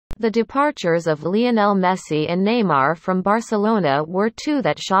The departures of Lionel Messi and Neymar from Barcelona were two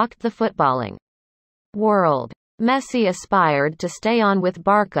that shocked the footballing world. Messi aspired to stay on with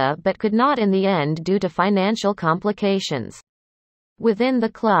Barca but could not in the end due to financial complications within the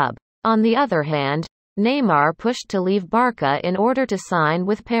club. On the other hand, Neymar pushed to leave Barca in order to sign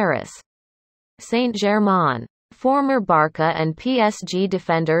with Paris Saint-Germain. Former Barca and PSG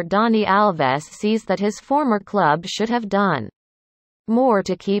defender Dani Alves sees that his former club should have done more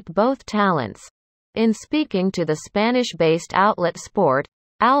to keep both talents. In speaking to the Spanish-based outlet Sport,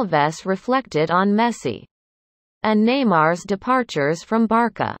 Alves reflected on Messi and Neymar's departures from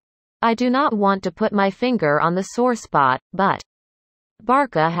Barca. "I do not want to put my finger on the sore spot, but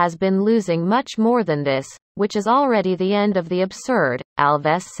Barca has been losing much more than this, which is already the end of the absurd,"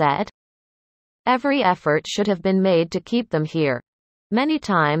 Alves said. "Every effort should have been made to keep them here. Many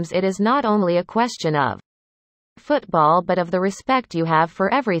times it is not only a question of football but of the respect you have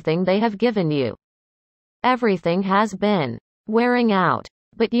for everything they have given you. Everything has been wearing out.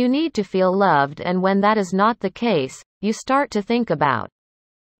 But you need to feel loved, and when that is not the case, you start to think about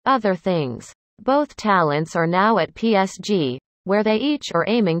other things. Both talents are now at PSG, where they each are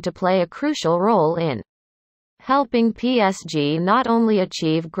aiming to play a crucial role in helping PSG not only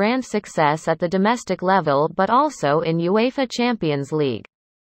achieve grand success at the domestic level but also in UEFA Champions League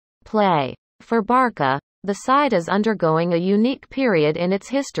play. For Barca, the side is undergoing a unique period in its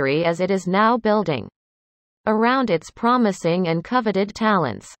history as it is now building around its promising and coveted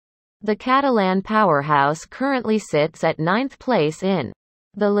talents. The Catalan powerhouse currently sits at 9th place in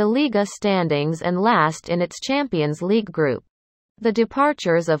the La Liga standings and last in its Champions League group. The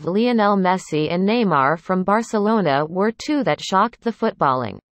departures of Lionel Messi and Neymar from Barcelona were two that shocked the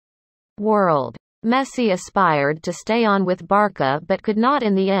footballing world. Messi aspired to stay on with Barca but could not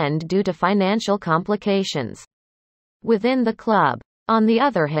in the end due to financial complications within the club. On the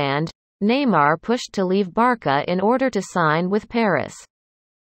other hand, Neymar pushed to leave Barca in order to sign with Paris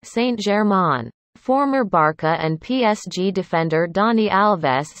Saint-Germain. Former Barca and PSG defender Dani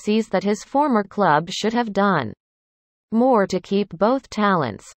Alves sees that his former club should have done more to keep both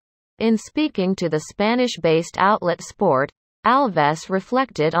talents. In speaking to the Spanish-based outlet Sport, Alves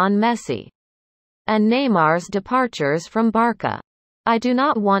reflected on Messi and Neymar's departures from Barca. "I do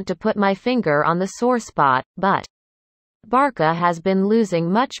not want to put my finger on the sore spot, but Barca has been losing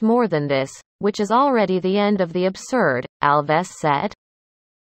much more than this, which is already the end of the absurd," Alves said.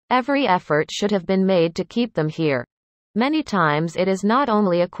 "Every effort should have been made to keep them here. Many times it is not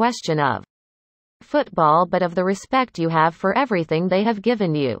only a question of football but of the respect you have for everything they have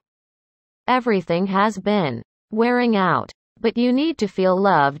given you. Everything has been wearing out. But you need to feel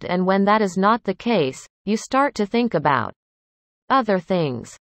loved, and when that is not the case, you start to think about other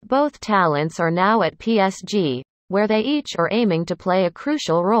things. Both talents are now at PSG, where they each are aiming to play a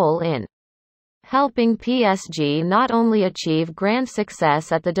crucial role in helping PSG not only achieve grand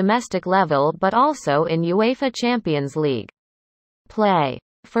success at the domestic level but also in UEFA Champions League play.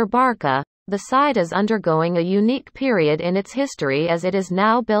 For Barca, the side is undergoing a unique period in its history as it is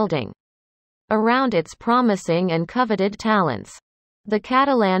now building around its promising and coveted talents. The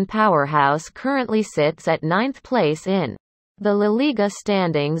Catalan powerhouse currently sits at 9th place in the La Liga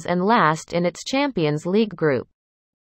standings and last in its Champions League group.